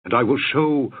And I will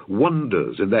show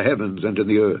wonders in the heavens and in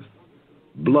the earth,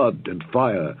 blood and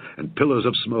fire and pillars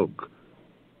of smoke.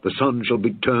 The sun shall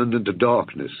be turned into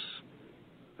darkness,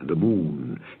 and the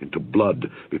moon into blood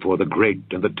before the great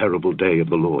and the terrible day of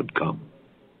the Lord come.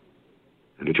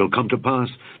 And it shall come to pass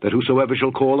that whosoever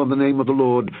shall call on the name of the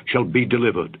Lord shall be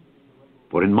delivered.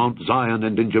 For in Mount Zion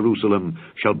and in Jerusalem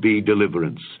shall be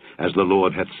deliverance, as the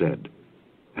Lord hath said,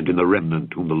 and in the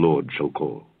remnant whom the Lord shall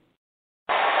call.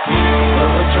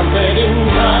 The trumpet in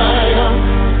Zion,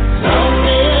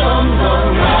 sounding on the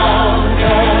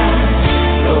mountain.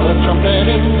 Blow the trumpet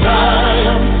in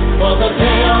Zion, for the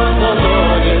day of the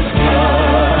Lord is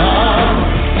come.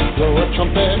 Blow a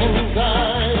trumpet in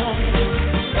Zion,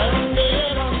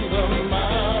 sounding on the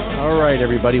mountain. All right,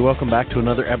 everybody, welcome back to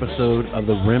another episode of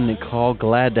The Remnant Call.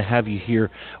 Glad to have you here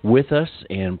with us,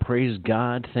 and praise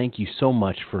God. Thank you so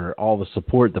much for all the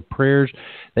support, the prayers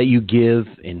that you give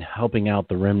in helping out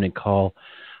The Remnant Call.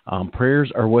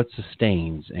 Prayers are what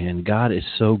sustains, and God is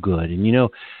so good. And, you know,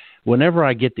 whenever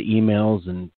I get the emails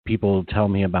and people tell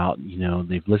me about, you know,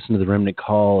 they've listened to The Remnant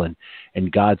Call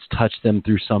and God's touched them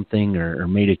through something or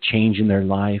made a change in their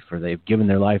life, or they've given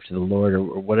their life to the Lord or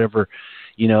whatever,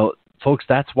 you know, folks,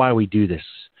 that's why we do this.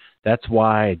 That's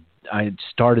why I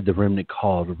started The Remnant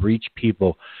Call, to reach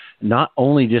people, not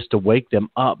only just to wake them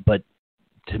up, but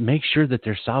to make sure that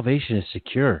their salvation is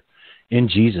secure in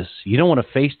Jesus. You don't want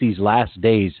to face these last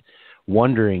days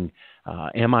wondering,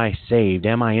 am I saved?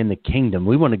 Am I in the kingdom?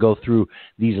 We want to go through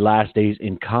these last days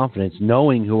in confidence,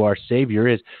 knowing who our Savior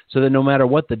is, so that no matter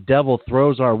what the devil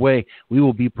throws our way, we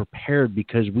will be prepared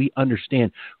because we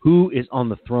understand who is on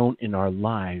the throne in our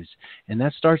lives. And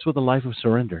that starts with a life of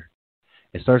surrender.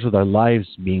 It starts with our lives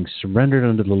being surrendered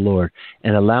unto the Lord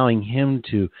and allowing Him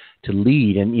to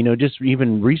lead. And, you know, just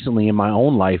even recently in my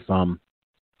own life,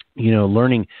 you know,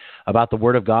 learning about the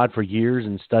Word of God for years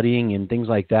and studying and things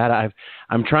like that,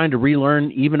 I'm trying to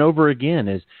relearn even over again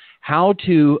is how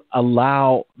to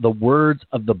allow the words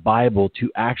of the Bible to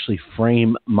actually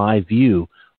frame my view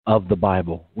of the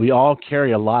Bible. We all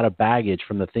carry a lot of baggage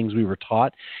from the things we were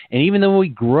taught, and even though we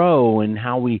grow and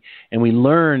how we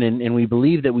learn and we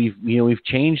believe that we've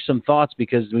changed some thoughts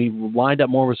because we've lined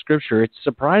up more with Scripture, it's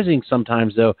surprising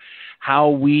sometimes though how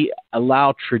we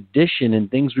allow tradition and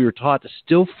things we were taught to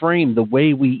still frame the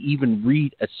way we even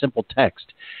read a simple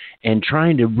text, and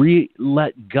trying to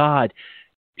let God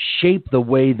shape the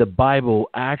way the Bible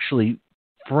actually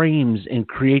frames and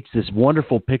creates this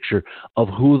wonderful picture of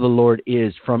who the Lord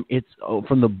is from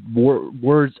the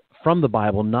words from the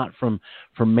Bible, not from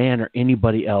man or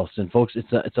anybody else. And folks,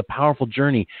 it's a powerful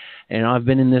journey. And I've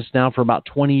been in this now for about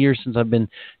 20 years since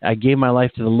I gave my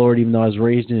life to the Lord, even though I was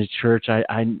raised in a church.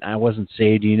 I wasn't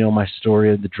saved. You know my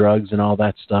story of the drugs and all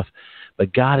that stuff.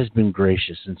 But God has been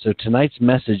gracious. And so tonight's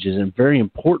message is a very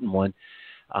important one.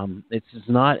 It's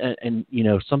not,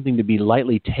 something to be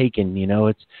lightly taken. You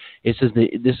know, this is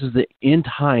the end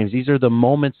times. These are the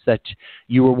moments that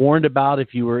you were warned about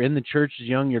if you were in the church as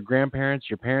young. Your grandparents,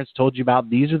 your parents told you about.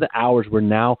 These are the hours we're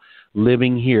now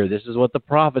living here. This is what the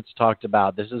prophets talked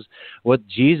about. This is what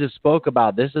Jesus spoke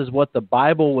about. This is what the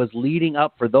Bible was leading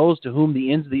up for those to whom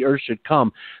the ends of the earth should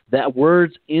come. That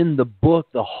words in the book,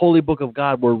 the holy book of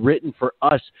God, were written for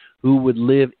us who would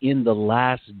live in the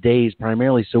last days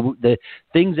primarily. So the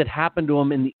things that happened to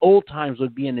them in the old times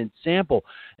would be an example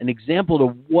to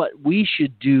what we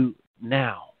should do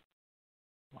now.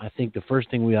 I think the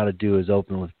first thing we ought to do is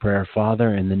open with prayer.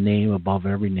 Father, in the name above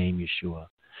every name, Yeshua,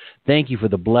 thank you for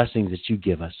the blessings that you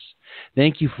give us.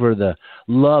 Thank you for the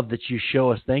love that you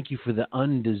show us. Thank you for the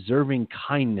undeserving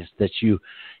kindness that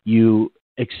you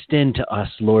extend to us,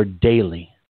 Lord, daily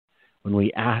when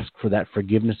we ask for that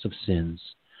forgiveness of sins.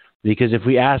 Because if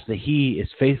we ask, that He is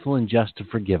faithful and just to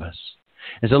forgive us.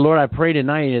 And so, Lord, I pray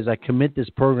tonight as I commit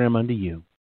this program unto you,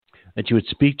 that you would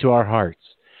speak to our hearts.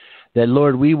 That,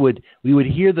 Lord, we would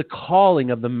hear the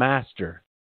calling of the Master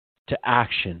to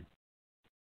action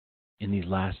in these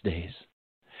last days.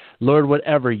 Lord,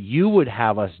 whatever you would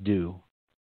have us do,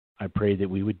 I pray that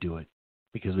we would do it,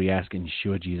 because we ask in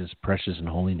Yeshua Jesus' precious and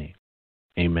holy name.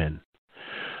 Amen.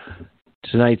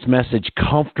 Tonight's message,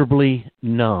 Comfortably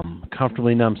Numb.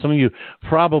 Comfortably Numb. Some of you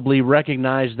probably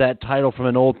recognize that title from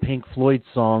an old Pink Floyd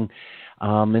song,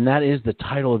 and that is the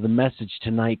title of the message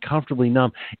tonight, Comfortably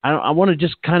Numb. I want to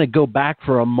just kind of go back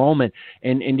for a moment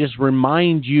and just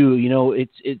remind you,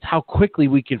 it's how quickly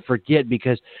we can forget,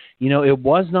 because, it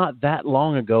was not that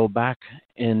long ago, back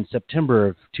in September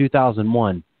of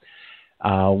 2001,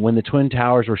 when the Twin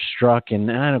Towers were struck,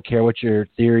 and I don't care what your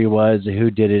theory was, who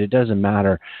did it, it doesn't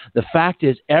matter. The fact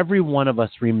is, every one of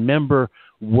us remember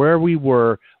where we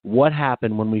were, what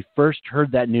happened when we first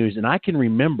heard that news. And I can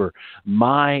remember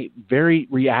my very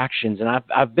reactions. And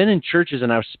I've been in churches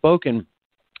and I've spoken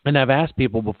and I've asked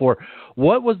people before,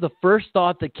 what was the first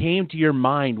thought that came to your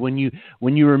mind when you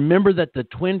remember that the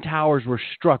Twin Towers were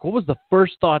struck? What was the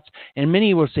first thoughts? And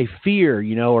many will say fear,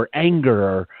 or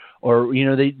anger, or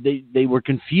they were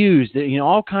confused,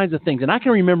 all kinds of things. And I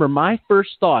can remember my first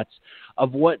thoughts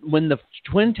of when the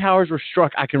Twin Towers were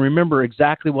struck. I can remember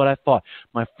exactly what I thought.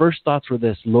 My first thoughts were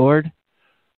this: Lord,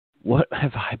 what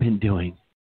have I been doing?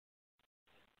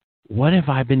 What have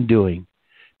I been doing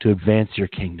to advance your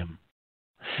kingdom?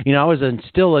 I was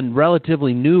still a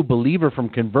relatively new believer from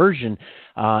conversion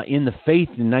in the faith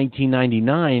in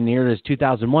 1999, near as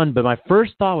 2001. But my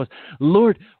first thought was,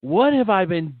 Lord, what have I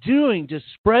been doing to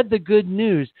spread the good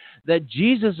news that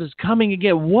Jesus is coming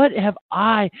again? What have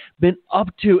I been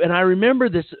up to? And I remember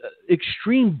this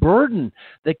extreme burden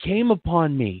that came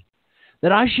upon me,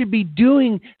 that I should be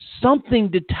doing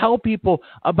something to tell people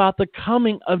about the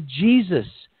coming of Jesus.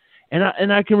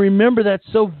 And I can remember that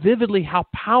so vividly, how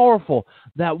powerful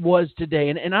that was today.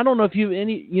 And I don't know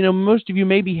if most of you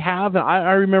maybe have.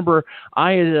 I remember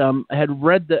I had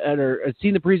read had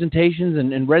seen the presentations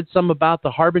and read some about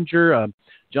the Harbinger.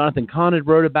 Jonathan Cahn had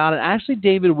wrote about it. Actually,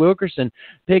 David Wilkerson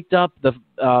picked up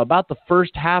about the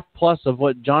first half plus of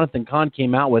what Jonathan Cahn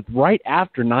came out with right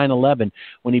after 9/11,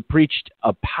 when he preached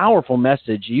a powerful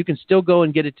message. You can still go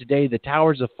and get it today. The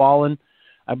towers have fallen,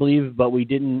 I believe, but we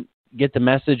didn't get the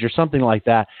message, or something like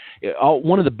that.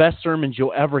 One of the best sermons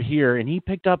you'll ever hear. And he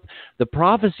picked up the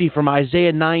prophecy from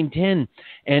Isaiah 9:10,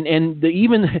 and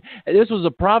this was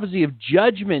a prophecy of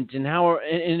judgment and how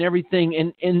and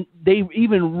everything. And they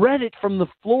even read it from the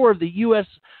floor of the U.S.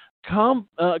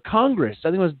 Congress. I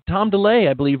think it was Tom DeLay,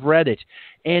 I believe, read it.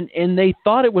 And they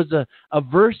thought it was a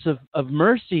verse of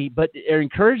mercy, or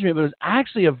encouragement, but it was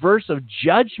actually a verse of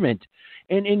judgment.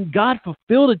 And God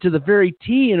fulfilled it to the very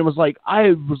T. And it was like,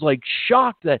 I was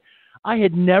shocked that I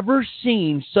had never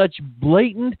seen such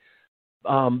blatant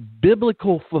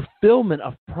biblical fulfillment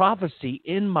of prophecy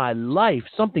in my life.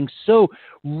 Something so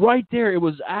right there. It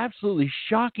was absolutely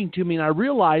shocking to me. And I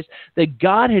realized that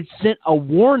God had sent a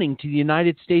warning to the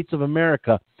United States of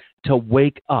America to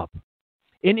wake up.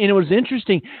 And it was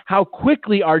interesting how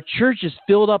quickly our churches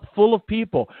filled up full of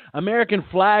people. American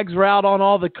flags were out on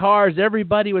all the cars.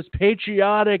 Everybody was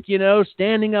patriotic,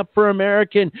 standing up for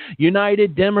American,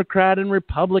 United, Democrat, and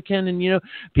Republican. And,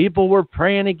 people were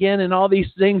praying again and all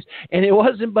these things. And it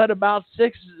wasn't but about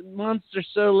 6 months or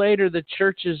so later, the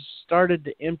churches started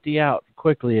to empty out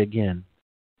quickly again.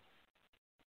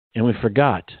 And we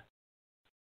forgot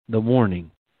the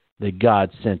warning that God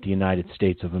sent the United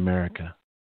States of America.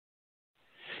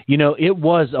 It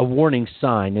was a warning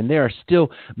sign, and there are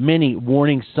still many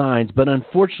warning signs. But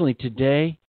unfortunately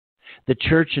today, the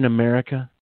church in America,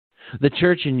 the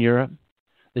church in Europe,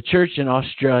 the church in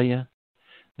Australia,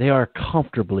 they are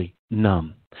comfortably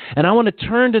numb. And I want to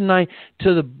turn tonight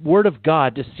to the Word of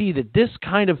God to see that this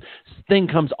kind of thing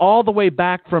comes all the way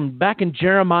back in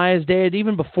Jeremiah's day, and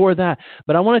even before that.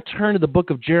 But I want to turn to the book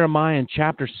of Jeremiah in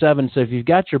chapter 7. So if you've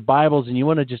got your Bibles and you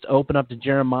want to just open up to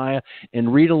Jeremiah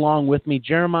and read along with me,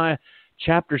 Jeremiah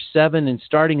chapter 7, and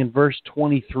starting in verse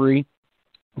 23,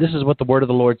 this is what the Word of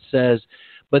the Lord says.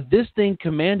 But this thing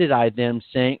commanded I them,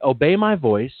 saying, Obey my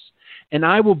voice, and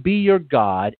I will be your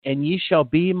God, and ye shall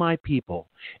be my people.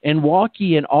 And walk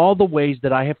ye in all the ways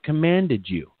that I have commanded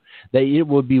you, that it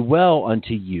will be well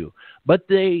unto you. But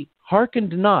they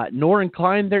hearkened not, nor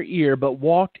inclined their ear, but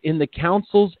walked in the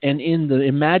counsels and in the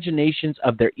imaginations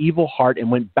of their evil heart, and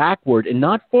went backward and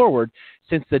not forward,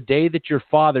 since the day that your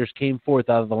fathers came forth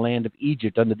out of the land of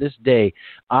Egypt unto this day.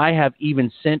 I have even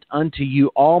sent unto you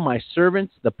all my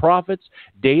servants, the prophets,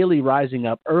 daily rising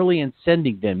up early and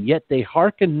sending them. Yet they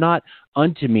hearkened not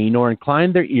unto me, nor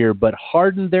inclined their ear, but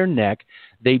hardened their neck.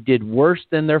 They did worse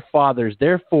than their fathers.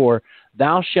 Therefore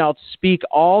thou shalt speak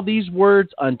all these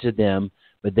words unto them,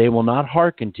 but they will not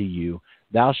hearken to you.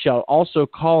 Thou shalt also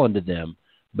call unto them,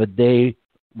 but they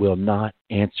will not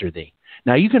answer thee.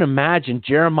 Now, you can imagine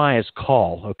Jeremiah's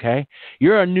call, okay?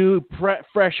 You're a new,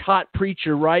 fresh, hot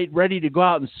preacher, right? Ready to go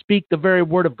out and speak the very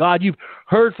word of God. You've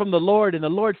heard from the Lord, and the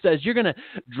Lord says, you're going to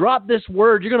drop this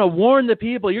word. You're going to warn the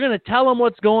people. You're going to tell them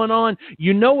what's going on.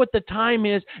 You know what the time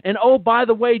is. And, oh, by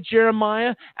the way,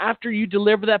 Jeremiah, after you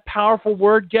deliver that powerful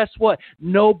word, guess what?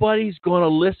 Nobody's going to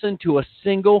listen to a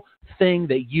single thing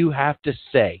that you have to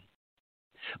say.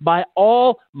 By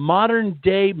all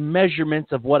modern-day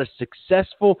measurements of what a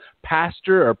successful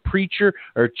pastor or preacher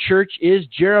or church is,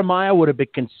 Jeremiah would have been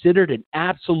considered an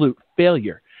absolute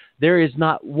failure. There is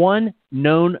not one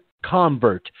known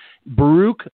convert.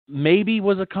 Baruch maybe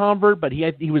was a convert, but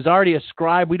he was already a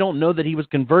scribe. We don't know that he was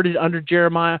converted under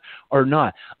Jeremiah or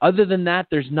not. Other than that,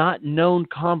 there's not known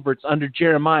converts under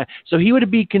Jeremiah. So he would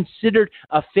be considered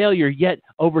a failure, yet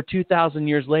over 2,000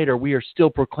 years later, we are still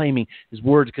proclaiming his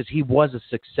words because he was a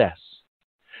success.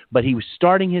 But he was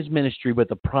starting his ministry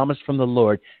with a promise from the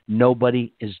Lord.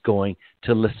 Nobody is going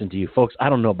to listen to you. Folks, I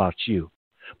don't know about you,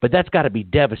 but that's got to be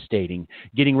devastating,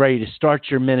 getting ready to start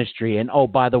your ministry. And, oh,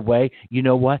 by the way, you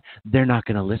know what? They're not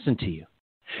going to listen to you.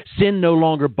 Sin no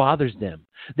longer bothers them.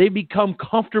 They become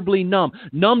comfortably numb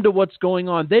to what's going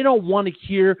on. They don't want to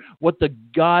hear what the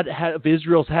God of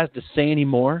Israel has to say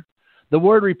anymore. The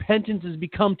word repentance has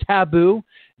become taboo.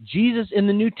 Jesus in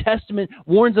the New Testament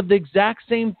warns of the exact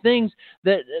same things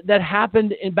that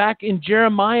happened back in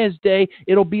Jeremiah's day.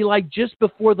 It'll be like just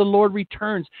before the Lord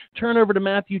returns. Turn over to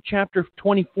Matthew chapter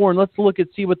 24 and let's look and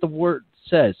see what the word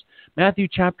says. Matthew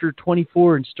chapter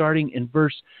 24 and starting in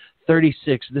verse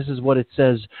 36, this is what it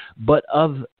says. But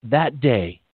of that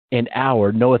day and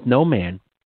hour knoweth no man,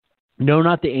 no,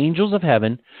 not the angels of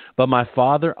heaven, but my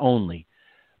Father only.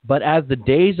 But as the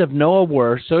days of Noah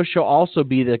were, so shall also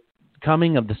be the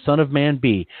coming of the Son of Man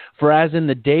be. For as in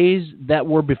the days that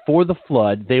were before the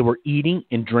flood, they were eating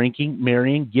and drinking,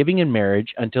 marrying, giving in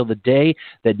marriage, until the day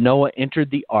that Noah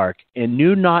entered the ark, and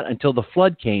knew not until the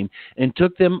flood came, and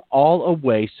took them all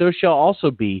away, so shall also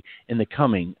be in the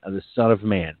coming of the Son of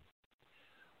Man.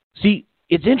 See,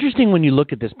 it's interesting when you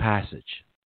look at this passage,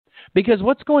 because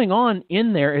what's going on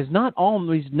in there is not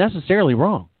always necessarily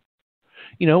wrong.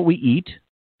 You know, we eat,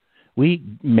 we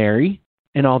marry,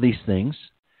 and all these things.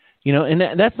 You know, and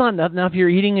that's not enough. Now, if you're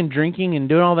eating and drinking and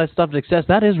doing all that stuff to excess,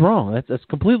 that is wrong. That's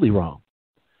completely wrong.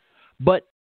 But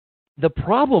the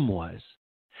problem was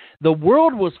the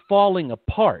world was falling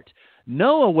apart.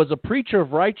 Noah was a preacher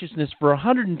of righteousness for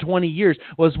 120 years,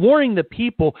 was warning the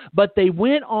people, but they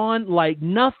went on like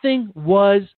nothing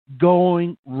was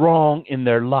going wrong in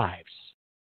their lives.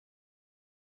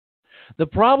 The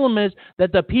problem is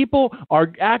that the people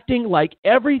are acting like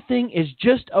everything is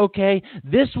just okay.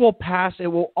 This will pass. It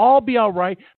will all be all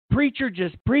right. Preacher,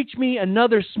 just preach me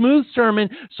another smooth sermon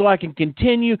so I can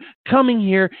continue coming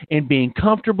here and being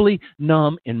comfortably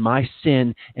numb in my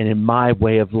sin and in my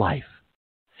way of life.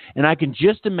 And I can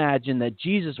just imagine that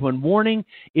Jesus, when warning,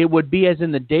 it would be as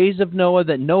in the days of Noah,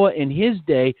 that Noah in his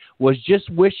day was just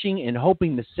wishing and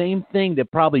hoping the same thing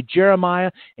that probably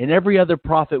Jeremiah and every other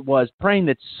prophet was, praying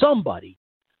that somebody,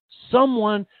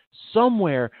 someone,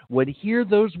 somewhere would hear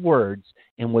those words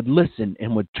and would listen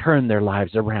and would turn their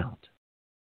lives around.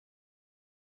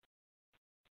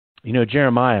 You know,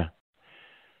 Jeremiah,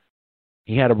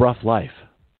 he had a rough life.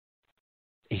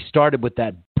 He started with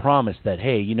that promise that,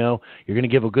 hey, you know, you're going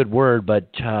to give a good word, but,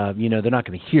 you know, they're not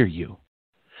going to hear you.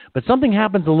 But something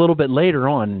happens a little bit later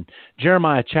on,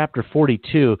 Jeremiah chapter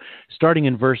 42, starting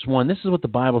in verse 1. This is what the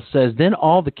Bible says. Then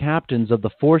all the captains of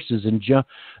the forces and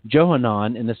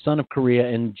Johanan and the son of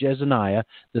Kareah and Jezaniah,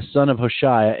 the son of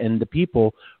Hoshea, and the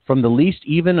people from the least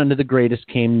even unto the greatest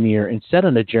came near and said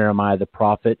unto Jeremiah the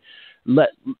prophet, let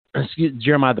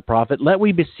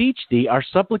we beseech thee, our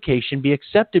supplication be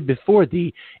accepted before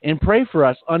thee, and pray for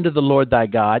us unto the Lord thy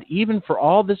God, even for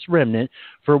all this remnant,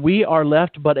 for we are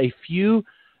left but a few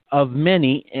of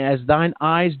many, as thine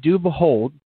eyes do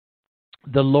behold.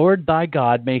 The Lord thy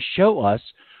God may show us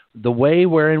the way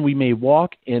wherein we may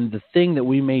walk, and the thing that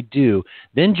we may do.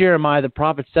 Then Jeremiah the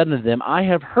prophet said unto them, I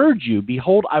have heard you.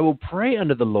 Behold, I will pray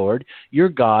unto the Lord your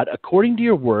God according to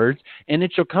your words, and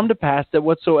it shall come to pass that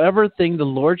whatsoever thing the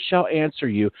Lord shall answer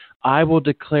you, I will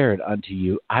declare it unto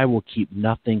you. I will keep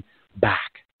nothing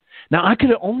back. Now, I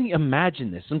could only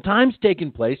imagine this. Some times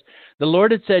taking place, the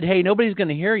Lord had said, hey, nobody's going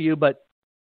to hear you, but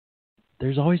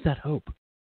there's always that hope.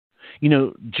 You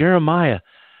know, Jeremiah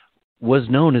was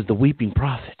known as the weeping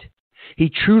prophet. He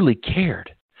truly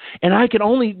cared. And I can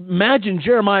only imagine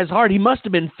Jeremiah's heart. He must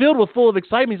have been full of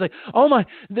excitement. He's like, oh my,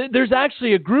 there's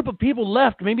actually a group of people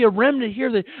left, maybe a remnant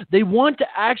here that they want to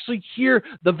actually hear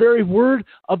the very word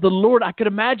of the Lord. I could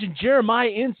imagine Jeremiah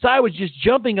inside was just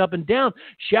jumping up and down,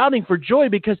 shouting for joy,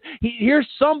 because he hears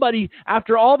somebody,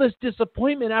 after all this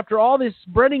disappointment, after all this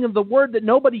spreading of the word that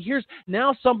nobody hears,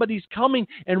 now somebody's coming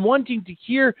and wanting to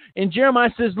hear. And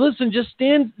Jeremiah says, listen, just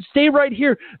stay right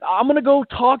here. I'm going to go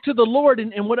talk to the Lord,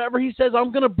 and whatever he says,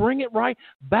 I'm going to bring it right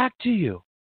back to you.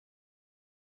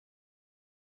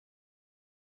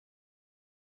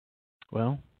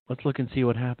 Well, let's look and see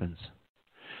what happens.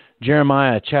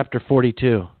 Jeremiah chapter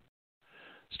 42,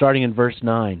 starting in verse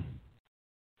 9.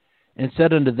 And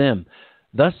said unto them,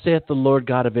 Thus saith the Lord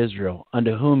God of Israel,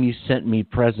 unto whom you sent me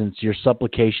presents, your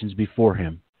supplications before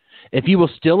him. If you will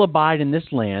still abide in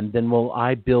this land, then will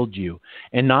I build you,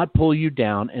 and not pull you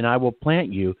down, and I will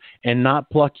plant you, and not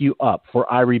pluck you up.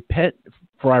 For I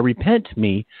repent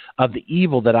me of the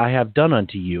evil that I have done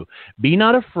unto you. Be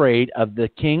not afraid of the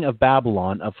king of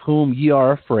Babylon, of whom ye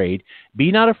are afraid.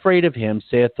 Be not afraid of him,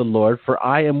 saith the Lord, for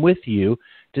I am with you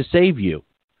to save you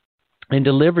and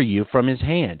deliver you from his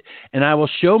hand. And I will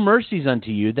show mercies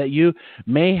unto you, that you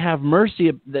may have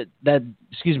mercy,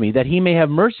 that he may have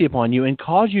mercy upon you, and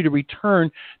cause you to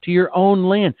return to your own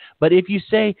land. But if you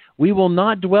say, we will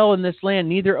not dwell in this land,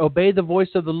 neither obey the voice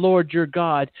of the Lord your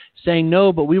God, saying,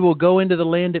 no, but we will go into the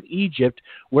land of Egypt,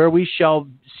 where we shall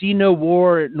see no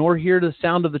war, nor hear the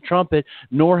sound of the trumpet,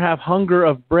 nor have hunger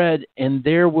of bread, and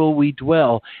there will we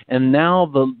dwell. And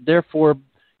now therefore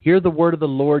hear the word of the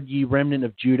Lord, ye remnant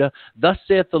of Judah. Thus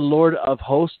saith the Lord of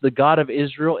hosts, the God of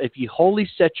Israel, if ye wholly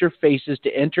set your faces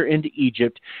to enter into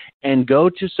Egypt and go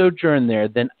to sojourn there,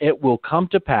 then it will come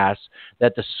to pass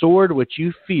that the sword which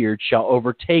you feared shall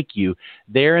overtake you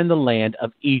there in the land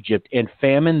of Egypt, and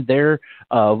famine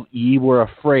thereof ye were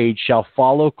afraid shall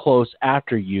follow close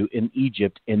after you in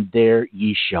Egypt, and there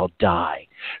ye shall die.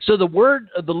 So the word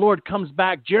of the Lord comes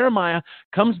back. Jeremiah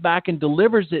comes back and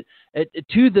delivers it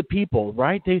to the people,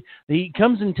 right? He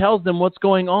comes and tells them what's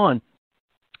going on.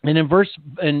 And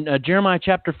in Jeremiah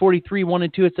chapter 43, 1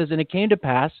 and 2, it says, and it came to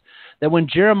pass that when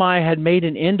Jeremiah had made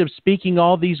an end of speaking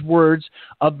all these words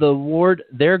of the Lord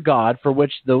their God, for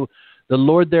which the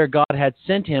Lord their God had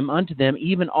sent him unto them,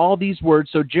 even all these words.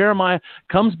 So Jeremiah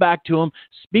comes back to him,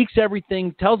 speaks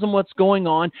everything, tells them what's going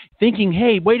on, thinking,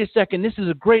 hey, wait a second, this is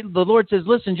a great... The Lord says,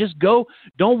 listen, just go.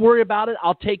 Don't worry about it.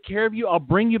 I'll take care of you. I'll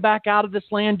bring you back out of this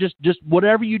land. Just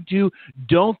whatever you do,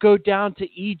 don't go down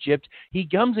to Egypt. He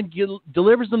comes and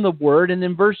delivers them the word. And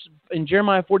then in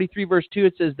Jeremiah 43, verse 2,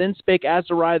 it says, then spake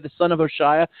Azariah, the son of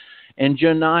Hoshea, and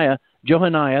Johanniah,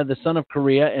 the son of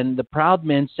Kareah, and the proud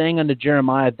men, saying unto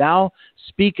Jeremiah, thou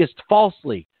speakest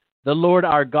falsely. The Lord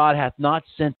our God hath not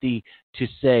sent thee to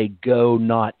say, go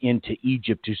not into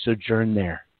Egypt to sojourn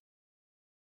there.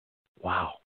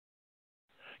 Wow.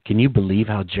 Can you believe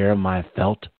how Jeremiah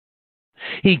felt?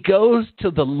 He goes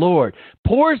to the Lord,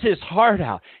 pours his heart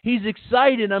out. He's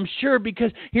excited, I'm sure,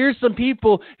 because here's some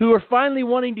people who are finally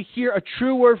wanting to hear a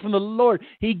true word from the Lord.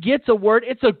 He gets a word.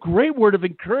 It's a great word of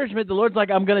encouragement. The Lord's like,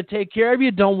 I'm going to take care of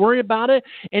you. Don't worry about it.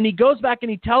 And he goes back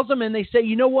and he tells them, and they say,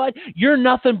 you know what? You're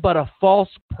nothing but a false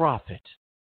prophet.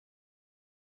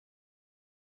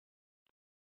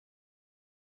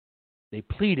 They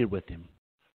pleaded with him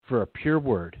for a pure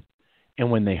word,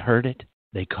 and when they heard it,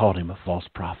 they called him a false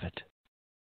prophet.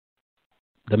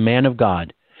 The man of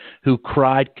God, who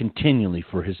cried continually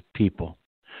for his people,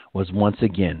 was once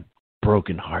again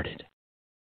brokenhearted.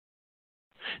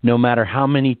 No matter how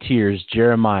many tears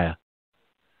Jeremiah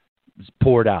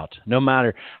poured out, no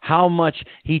matter how much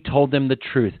he told them the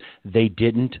truth, they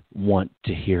didn't want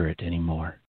to hear it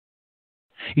anymore.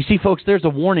 You see, folks, there's a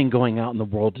warning going out in the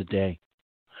world today.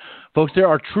 Folks, there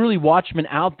are truly watchmen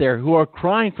out there who are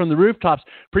crying from the rooftops,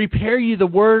 prepare you the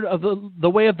word of the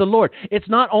way of the Lord. It's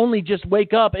not only just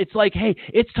wake up. It's like, hey,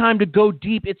 it's time to go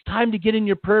deep. It's time to get in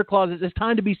your prayer closet. It's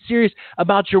time to be serious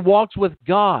about your walks with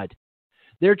God.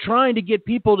 They're trying to get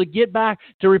people to get back,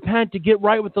 to repent, to get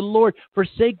right with the Lord,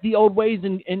 forsake the old ways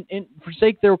and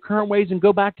forsake their current ways and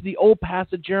go back to the old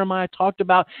paths that Jeremiah talked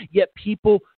about, yet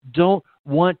people don't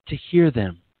want to hear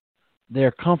them.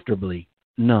 They're comfortably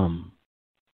numb.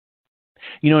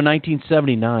 You know, in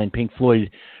 1979, Pink Floyd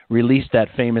released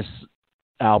that famous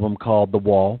album called The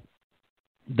Wall.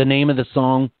 The name of the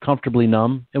song, Comfortably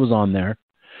Numb, it was on there.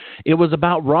 It was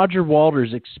about Roger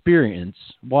Waters' experience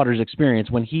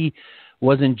when he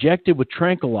was injected with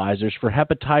tranquilizers for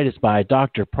hepatitis by a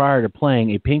doctor prior to playing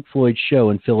a Pink Floyd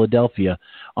show in Philadelphia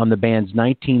on the band's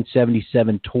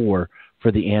 1977 tour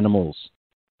for the Animals.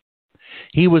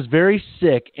 He was very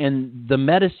sick, and the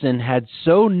medicine had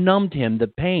so numbed him, the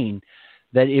pain,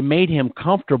 that it made him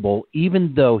comfortable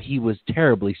even though he was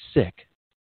terribly sick.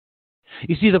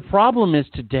 You see, the problem is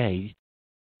today,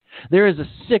 there is a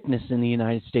sickness in the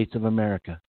United States of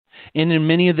America. And in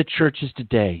many of the churches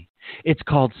today, it's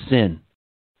called sin.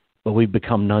 But we've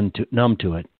become numb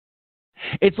to it.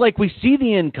 It's like we see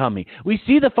the end coming. We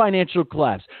see the financial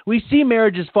collapse. We see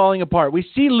marriages falling apart. We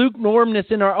see lukewarmness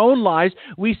in our own lives.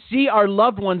 We see our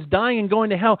loved ones dying and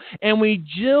going to hell. And we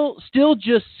still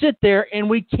just sit there and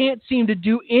we can't seem to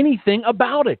do anything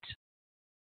about it.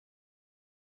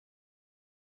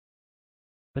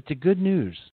 But the good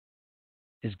news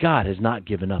is God has not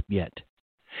given up yet.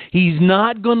 He's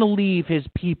not going to leave his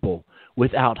people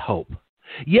without hope.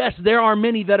 Yes, there are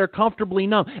many that are comfortably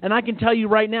numb. And I can tell you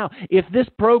right now, if this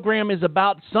program is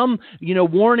about some,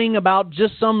 warning about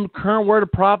just some current word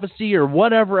of prophecy or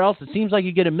whatever else, it seems like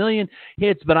you get a million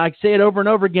hits, but I say it over and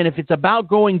over again, if it's about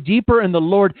going deeper in the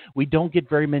Lord, we don't get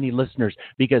very many listeners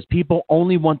because people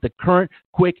only want the current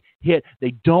quick hit.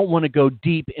 They don't want to go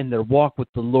deep in their walk with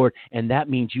the Lord, and that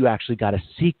means you actually got to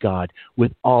seek God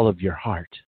with all of your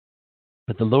heart.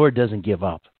 But the Lord doesn't give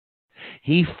up.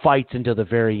 He fights until the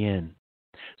very end.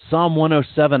 Psalm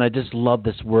 107, I just love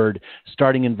this word,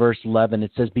 starting in verse 11.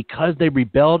 It says, because they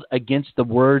rebelled against the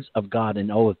words of God,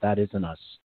 and if that isn't us,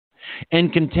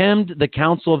 and contemned the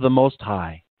counsel of the Most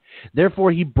High.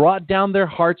 Therefore he brought down their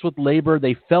hearts with labor.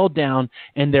 They fell down,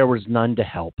 and there was none to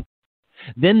help.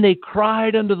 Then they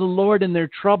cried unto the Lord in their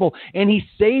trouble, and he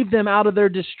saved them out of their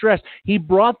distress. He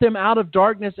brought them out of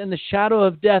darkness and the shadow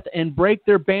of death, and brake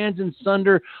their bands in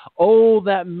sunder. Oh,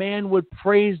 that man would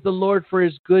praise the Lord for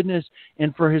his goodness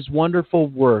and for his wonderful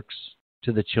works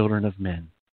to the children of men.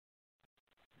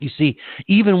 You see,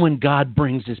 even when God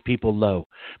brings his people low,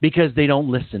 because they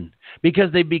don't listen,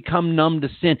 because they become numb to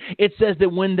sin, it says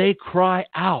that when they cry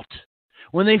out,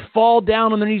 when they fall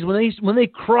down on their knees, when they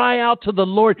cry out to the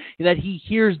Lord, that he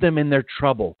hears them in their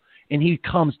trouble, and he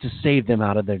comes to save them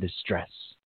out of their distress.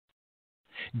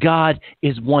 God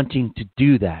is wanting to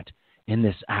do that in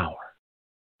this hour.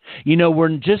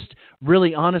 We're just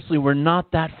really honestly, we're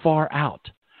not that far out.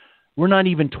 We're not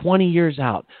even 20 years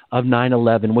out of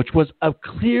 9/11, which was a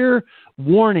clear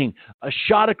warning, a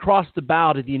shot across the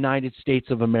bow to the United States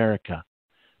of America.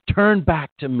 Turn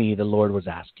back to me, the Lord was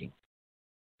asking.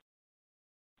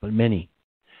 But many,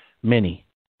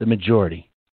 the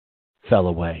majority, fell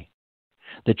away.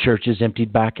 The churches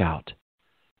emptied back out,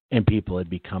 and people had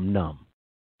become numb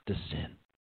to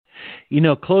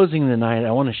sin. Closing the night,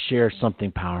 I want to share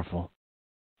something powerful.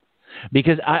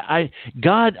 Because I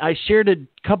shared it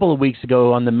a couple of weeks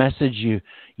ago on the message you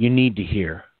need to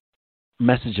hear, a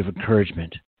message of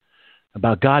encouragement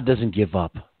about God doesn't give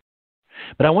up.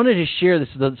 But I wanted to share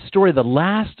the story of the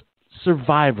last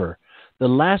survivor, the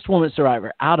last woman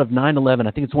survivor out of 9/11.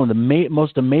 I think it's one of the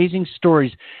most amazing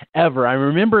stories ever. I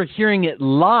remember hearing it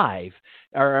live.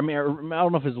 I don't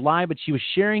know if it was live, but she was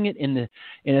sharing it and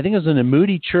I think it was in a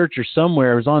Moody church or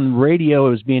somewhere. It was on radio. It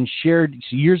was being shared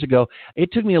years ago.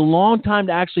 It took me a long time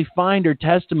to actually find her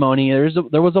testimony.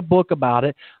 There was a book about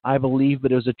it, I believe,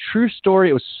 but it was a true story.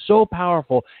 It was so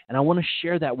powerful, and I want to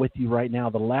share that with you right now.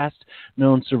 The last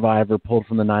known survivor pulled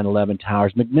from the 9/11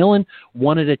 towers. McMillan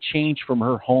wanted a change from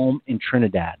her home in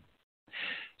Trinidad.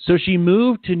 So she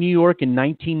moved to New York in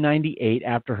 1998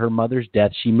 after her mother's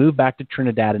death. She moved back to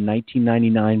Trinidad in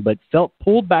 1999, but felt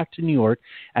pulled back to New York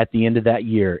at the end of that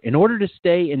year. In order to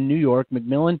stay in New York,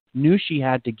 McMillan knew she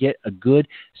had to get a good,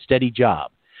 steady job.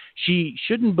 She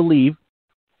couldn't believe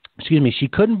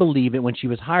it when she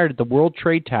was hired at the World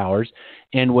Trade Towers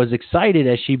and was excited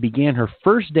as she began her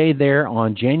first day there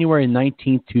on January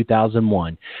 19,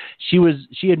 2001.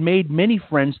 She had made many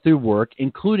friends through work,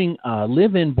 including a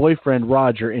live-in boyfriend,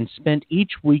 Roger, and spent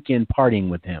each weekend partying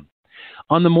with him.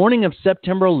 On the morning of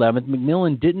September 11th,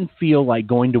 McMillan didn't feel like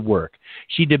going to work.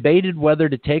 She debated whether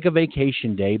to take a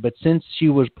vacation day, but since she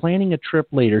was planning a trip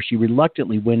later, she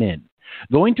reluctantly went in.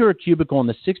 Going to her cubicle on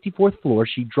the 64th floor,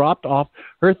 she dropped off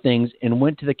her things and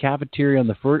went to the cafeteria on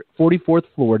the 44th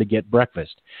floor to get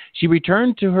breakfast. She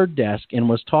returned to her desk and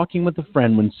was talking with a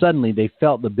friend when suddenly they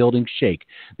felt the building shake.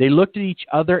 They looked at each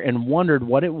other and wondered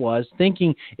what it was,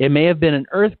 thinking it may have been an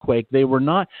earthquake. They were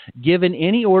not given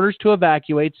any orders to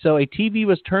evacuate, so a TV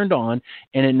was turned on,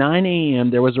 and at 9 a.m.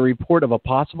 there was a report of a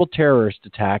possible terrorist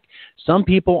attack. Some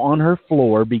people on her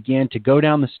floor began to go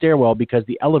down the stairwell because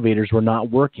the elevators were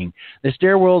not working. The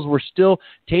stairwells were still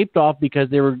taped off because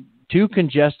they were too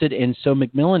congested, and so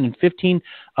McMillan and 15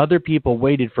 other people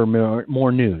waited for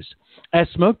more news. As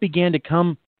smoke began to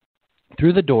come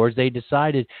through the doors, they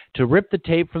decided to rip the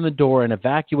tape from the door and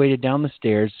evacuated down the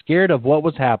stairs. Scared of what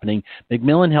was happening,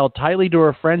 McMillan held tightly to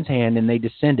her friend's hand and they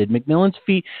descended. McMillan's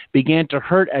feet began to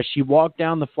hurt as she walked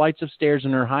down the flights of stairs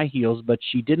in her high heels, but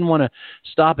she didn't want to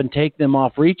stop and take them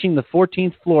off. Reaching the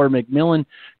 14th floor, McMillan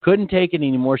couldn't take it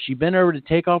anymore. She bent over to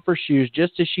take off her shoes.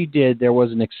 Just as she did, there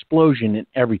was an explosion and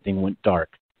everything went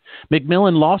dark.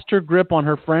 McMillan lost her grip on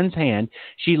her friend's hand.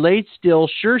 She lay still,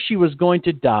 sure she was going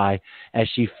to die, as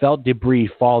she felt debris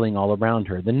falling all around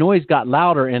her. The noise got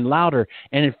louder and louder,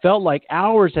 and it felt like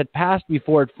hours had passed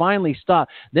before it finally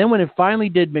stopped. Then when it finally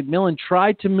did, McMillan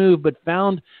tried to move, but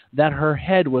found that her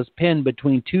head was pinned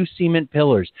between two cement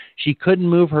pillars. She couldn't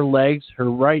move her legs, her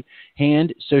right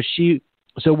hand, so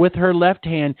So with her left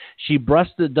hand, she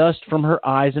brushed the dust from her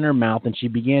eyes and her mouth, and she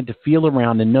began to feel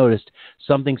around and noticed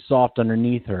something soft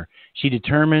underneath her. She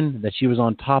determined that she was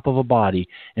on top of a body,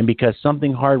 and because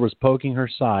something hard was poking her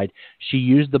side, she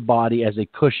used the body as a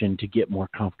cushion to get more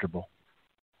comfortable.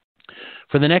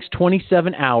 For the next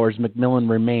 27 hours, Macmillan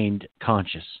remained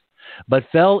conscious, but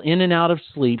fell in and out of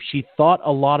sleep. She thought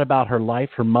a lot about her life,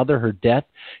 her mother, her death.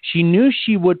 She knew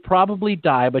she would probably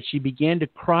die, but she began to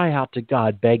cry out to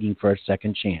God, begging for a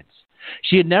second chance.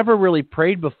 She had never really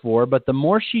prayed before, but the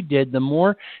more she did, the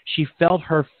more she felt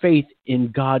her faith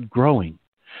in God growing.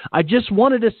 I just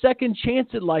wanted a second chance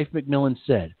at life, Macmillan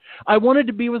said. I wanted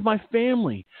to be with my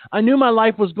family. I knew my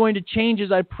life was going to change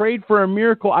as I prayed for a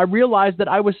miracle. I realized that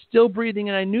I was still breathing,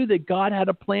 and I knew that God had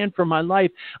a plan for my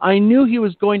life. I knew He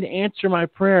was going to answer my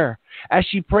prayer. As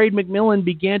she prayed, Macmillan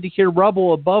began to hear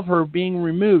rubble above her being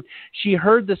removed. She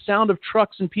heard the sound of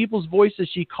trucks and people's voices.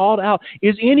 She called out,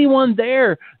 "Is anyone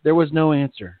there?" There was no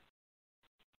answer.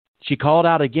 She called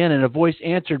out again, and a voice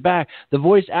answered back. The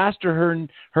voice asked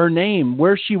her name,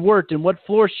 where she worked, and what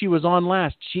floor she was on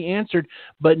last. She answered,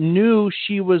 but knew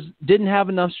she didn't have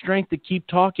enough strength to keep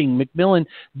talking. Macmillan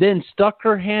then stuck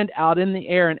her hand out in the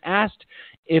air and asked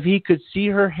if he could see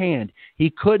her hand. He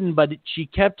couldn't, but she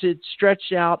kept it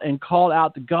stretched out and called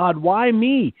out to God, "Why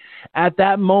me?" At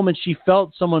that moment, she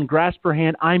felt someone grasp her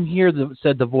hand. "I'm here,"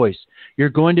 said the voice. "You're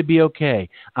going to be okay.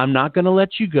 I'm not going to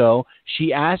let you go."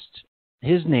 She asked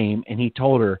his name, and he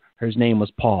told her his name was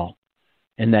Paul,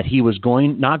 and that he was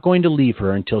not going to leave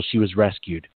her until she was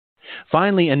rescued.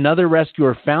 Finally, another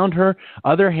rescuer found her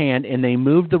other hand, and they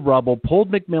moved the rubble,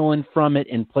 pulled Macmillan from it,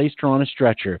 and placed her on a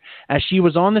stretcher. As she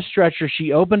was on the stretcher,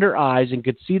 she opened her eyes and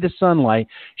could see the sunlight.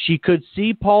 She could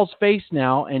see Paul's face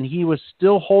now, and he was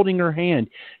still holding her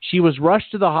hand. She was rushed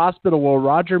to the hospital where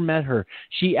Roger met her.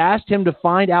 She asked him to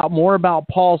find out more about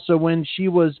Paul, so when she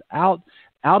was out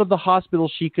of the hospital,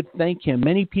 she could thank him.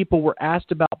 Many people were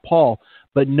asked about Paul,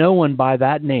 but no one by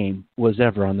that name was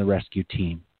ever on the rescue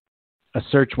team. A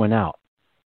search went out,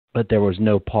 but there was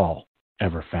no Paul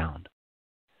ever found.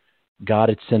 God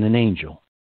had sent an angel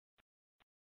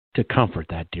to comfort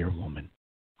that dear woman.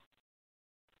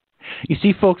 You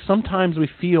see, folks, sometimes we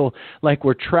feel like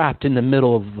we're trapped in the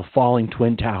middle of the falling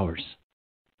Twin Towers,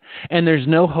 and there's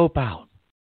no hope out.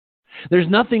 There's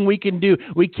nothing we can do.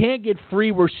 We can't get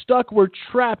free. We're stuck. We're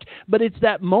trapped. But it's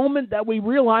that moment that we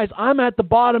realize I'm at the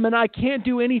bottom and I can't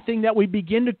do anything, that we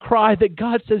begin to cry, that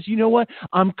God says, "You know what?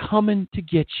 I'm coming to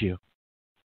get you."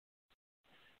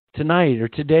 Tonight or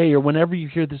today or whenever you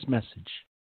hear this message,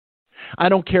 I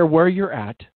don't care where you're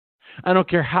at. I don't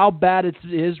care how bad it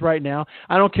is right now.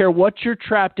 I don't care what you're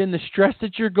trapped in, the stress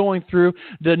that you're going through,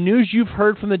 the news you've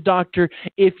heard from the doctor.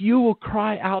 If you will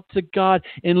cry out to God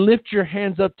and lift your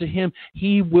hands up to Him,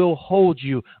 He will hold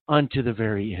you unto the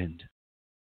very end.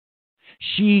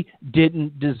 She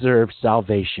didn't deserve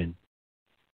salvation.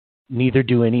 Neither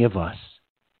do any of us.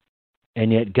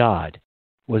 And yet God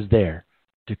was there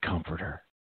to comfort her.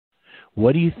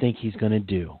 What do you think He's going to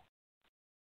do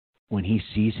when He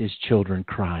sees His children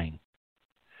crying?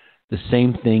 The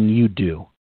same thing you do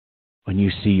when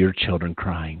you see your children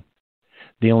crying.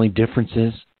 The only difference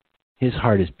is His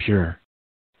heart is pure,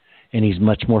 and He's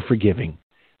much more forgiving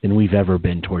than we've ever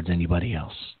been towards anybody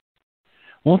else.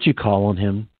 Won't you call on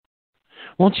Him?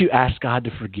 Won't you ask God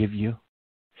to forgive you?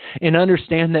 And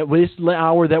understand that with this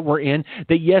hour that we're in,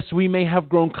 that yes, we may have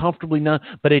grown comfortably now,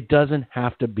 but it doesn't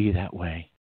have to be that way.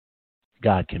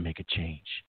 God can make a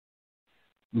change.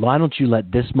 Why don't you let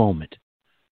this moment,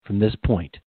 from this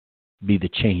point, be the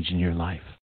change in your life?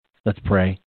 Let's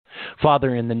pray.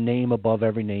 Father, in the name above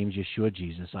every name, Yeshua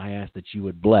Jesus, I ask that you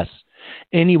would bless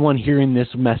anyone hearing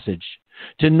this message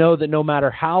to know that no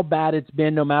matter how bad it's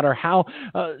been, no matter how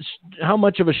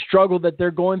much of a struggle that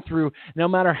they're going through, no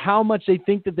matter how much they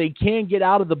think that they can't get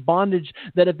out of the bondage,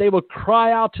 that if they would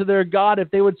cry out to their God,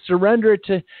 if they would surrender it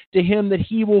to Him, that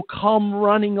He will come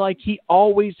running like He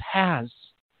always has.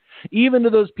 Even to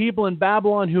those people in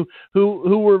Babylon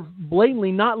who were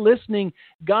blatantly not listening,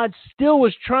 God still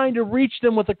was trying to reach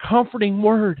them with a comforting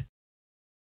word.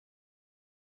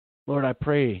 Lord, I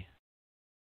pray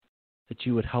that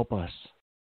you would help us.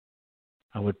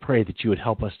 I would pray that you would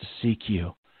help us to seek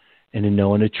you and to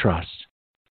know and to trust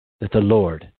that the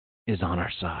Lord is on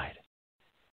our side.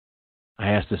 I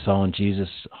ask this all in Jesus'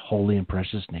 holy and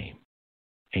precious name.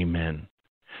 Amen.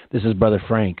 This is Brother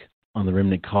Frank on the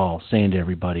Remnant Call, saying to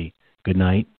everybody, good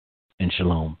night and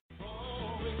shalom.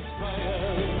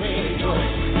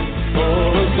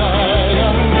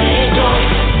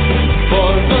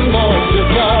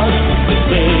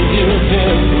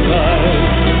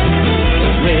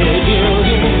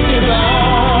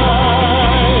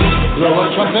 Lord,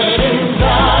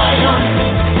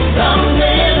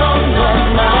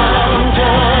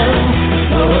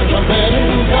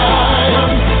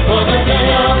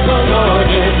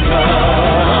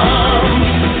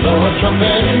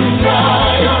 trumpet in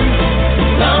Zion.